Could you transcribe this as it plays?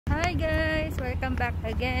welcome back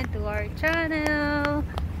again to our channel.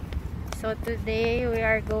 So today we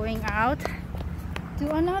are going out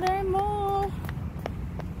to another mall.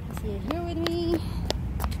 See here with me,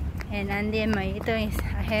 and Andy and Mayito is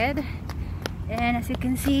ahead, and as you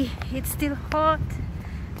can see, it's still hot,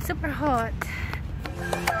 super hot.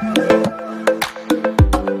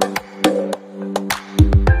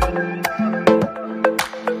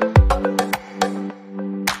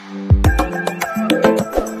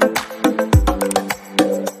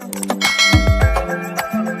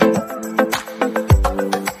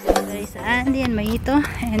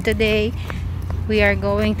 And today we are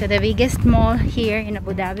going to the biggest mall here in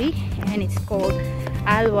Abu Dhabi, and it's called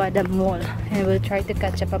Wahda Mall, and we'll try to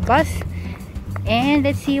catch up a bus and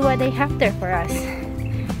let's see what they have there for us.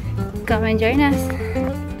 Come and join us.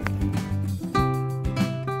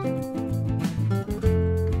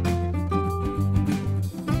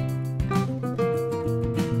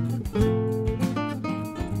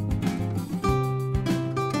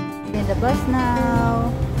 In the bus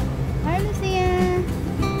now.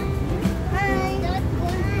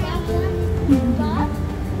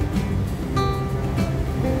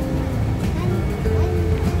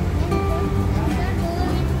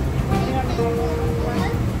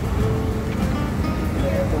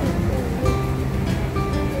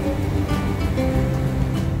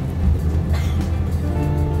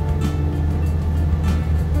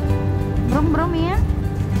 Brom ya?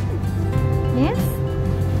 Yes?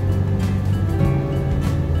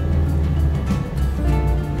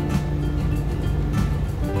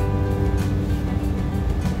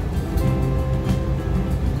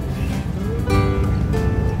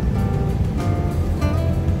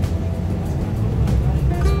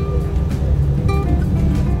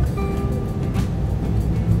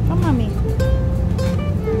 Come, mommy.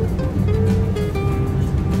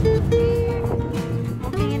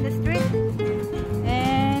 Walking in the street.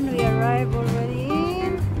 Already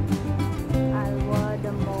in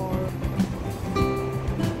Wahda Mall.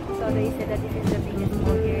 So they said that this is the biggest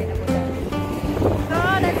mall here in Abu Dhabi. So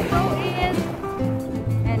let's go in.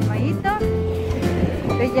 And Mayito,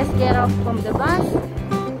 we just get off from the bus,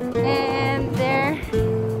 and there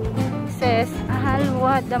says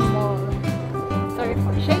Wahda Mall. Sorry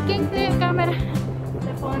for shaking the camera,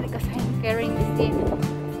 the phone, because I'm carrying this thing.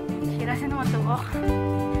 She doesn't want to walk.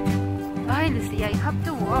 Ay, Lucia, you have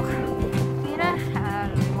to walk. Mira,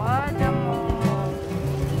 Wahda Mall.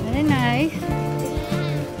 Very nice.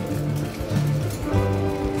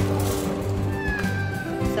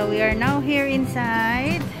 So we are now here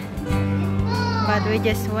inside, but we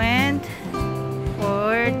just went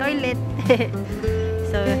for toilet.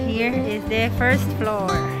 So here is the first floor.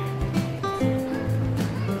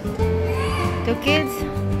 2 kids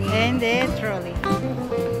and the trolley.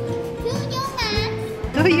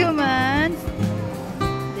 2 humans.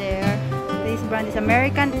 There. This brand is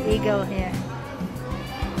American Eagle here.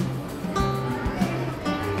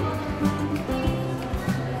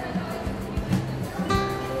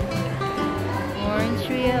 Orange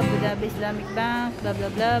Tree, Abu Dhabi Islamic Bank, blah blah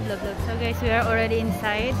blah blah blah. So guys, we are already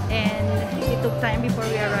inside, and it took time before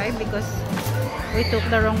we arrived because we took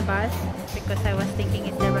the wrong bus, because I was thinking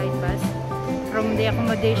it's the right bus. From the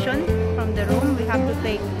accommodation, from the room, we have to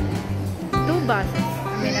take 2 buses.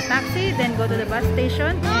 I mean a taxi, then go to the bus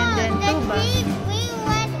station, and then 2 buses. We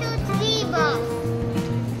went to 3 bus.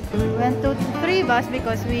 We went to 3 bus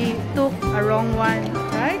because we took a wrong one,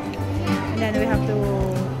 right? And then we have to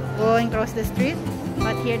go and cross the street.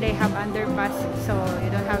 But here they have underpass, so you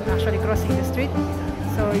don't have actually crossing the street.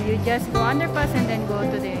 So you just go underpass and then go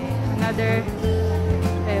to the another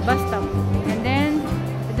bus stop. And then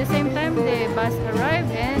at the same time the bus arrived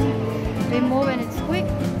and we move, and it's quick.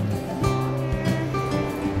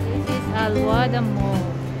 Wahda Mall.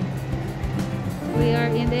 We are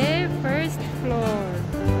in the first floor.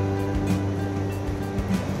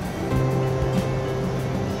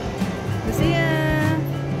 Lucia.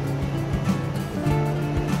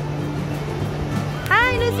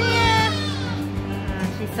 Hi, Lucia.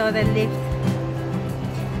 She saw the lift.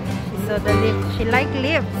 She saw the lift. She likes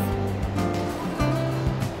lifts.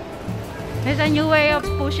 There's a new way of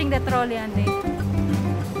pushing the trolley, Andy.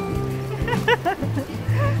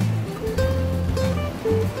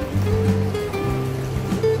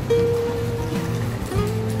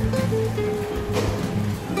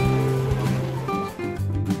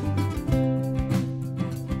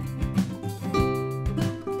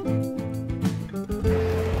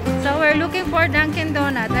 We're looking for Dunkin'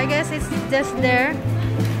 Donut. I guess it's just there.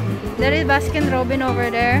 There is Baskin Robin over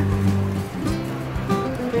there.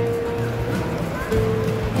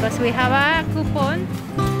 Because we have a coupon,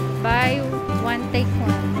 buy one take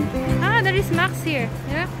one. Ah, there is Max here.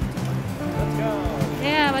 Yeah. Let's go.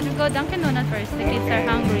 Yeah, but we'll go Dunkin' Donut first. The kids are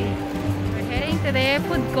hungry. We're heading to the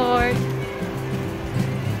food court.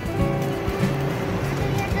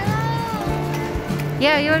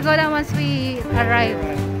 Yeah, you will go down once we arrive.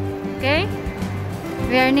 Okay?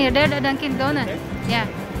 We are near there, the Dunkin' Donut. Okay. Yeah.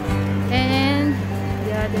 And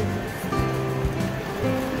the other.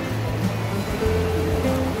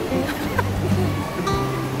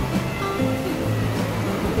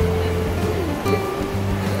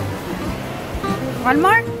 One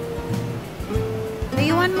more? Do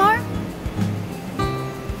you want more?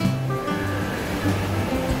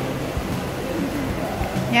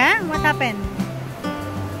 Yeah? What happened?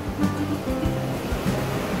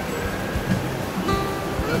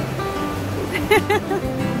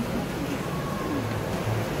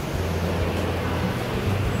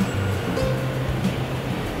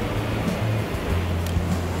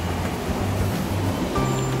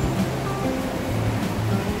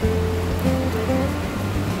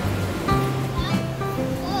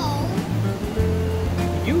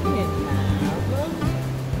 You can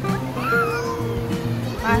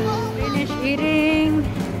have. Finish eating.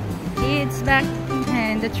 Kids back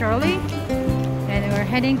in the trolley. And we're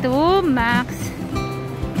heading to Max.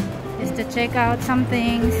 Just to check out some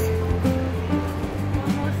things.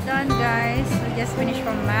 Almost done, guys. We just finished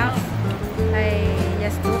from Max. I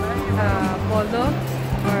just took polo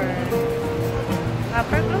or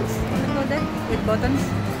upper clothes, with buttons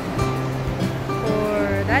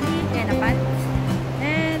for daddy and a pants.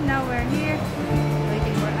 And now we're here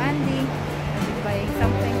waiting for Andy. He's buying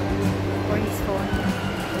something for his phone.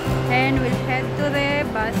 And we'll head to the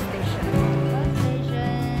bus station.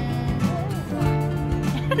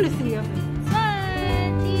 Lucio.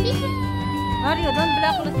 Smile! Mario, don't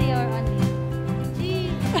block Lucio or Andy.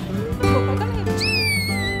 Cheese! Come here.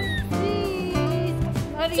 Cheese!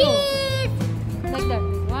 Mario! Like that.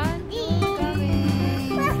 1, 2, coming.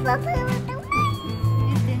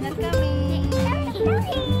 It's dinner coming.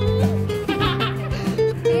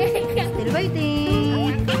 Still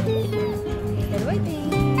waiting. Still waiting.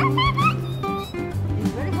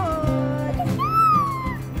 It's very hot.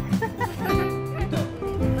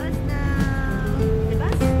 Bus now. The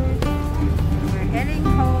bus. We're heading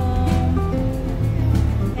home.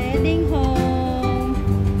 Heading home.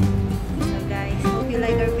 So guys, hope you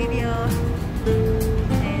like our video.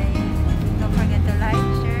 And don't forget to like,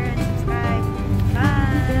 share, and subscribe.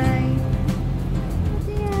 Bye.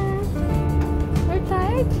 See ya. We're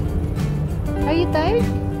tired? Are you tired?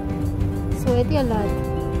 Sweaty a lot.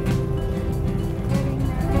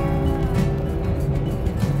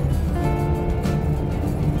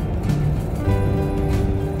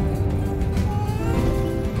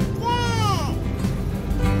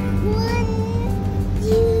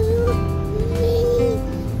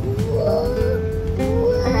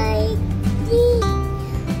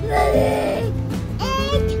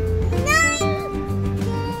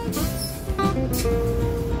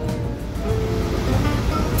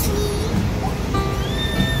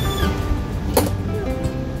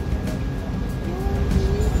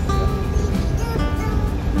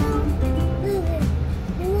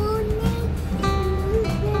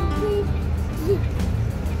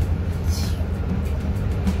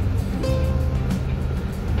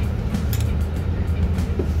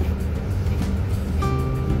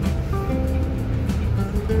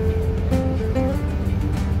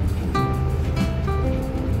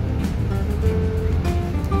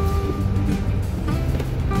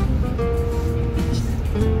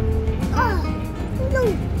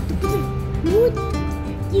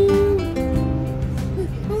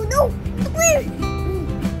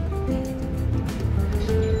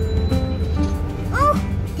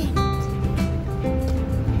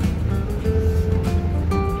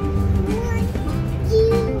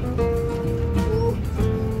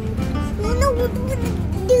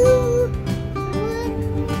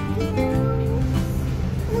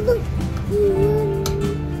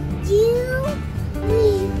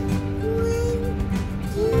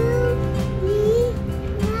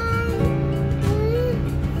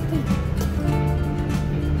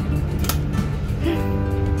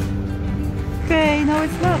 Okay, now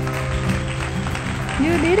it's locked.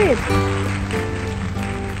 You did it.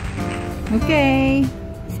 Okay,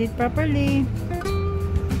 sit properly.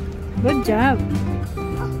 Good job.